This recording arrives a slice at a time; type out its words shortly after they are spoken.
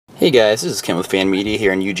Hey guys, this is Ken with Fan Media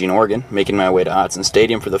here in Eugene, Oregon, making my way to Autzen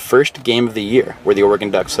Stadium for the first game of the year, where the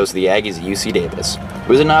Oregon Ducks host the Aggies at UC Davis. It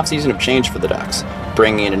was an off-season of change for the Ducks,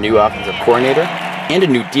 bringing in a new offensive coordinator and a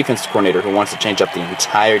new defensive coordinator who wants to change up the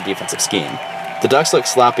entire defensive scheme. The Ducks looked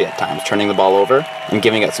sloppy at times, turning the ball over and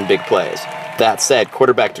giving up some big plays. That said,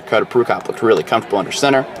 quarterback Dakota Prukop looked really comfortable under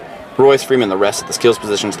center. Royce Freeman and the rest of the skills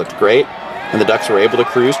positions looked great, and the Ducks were able to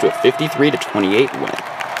cruise to a 53-28 win.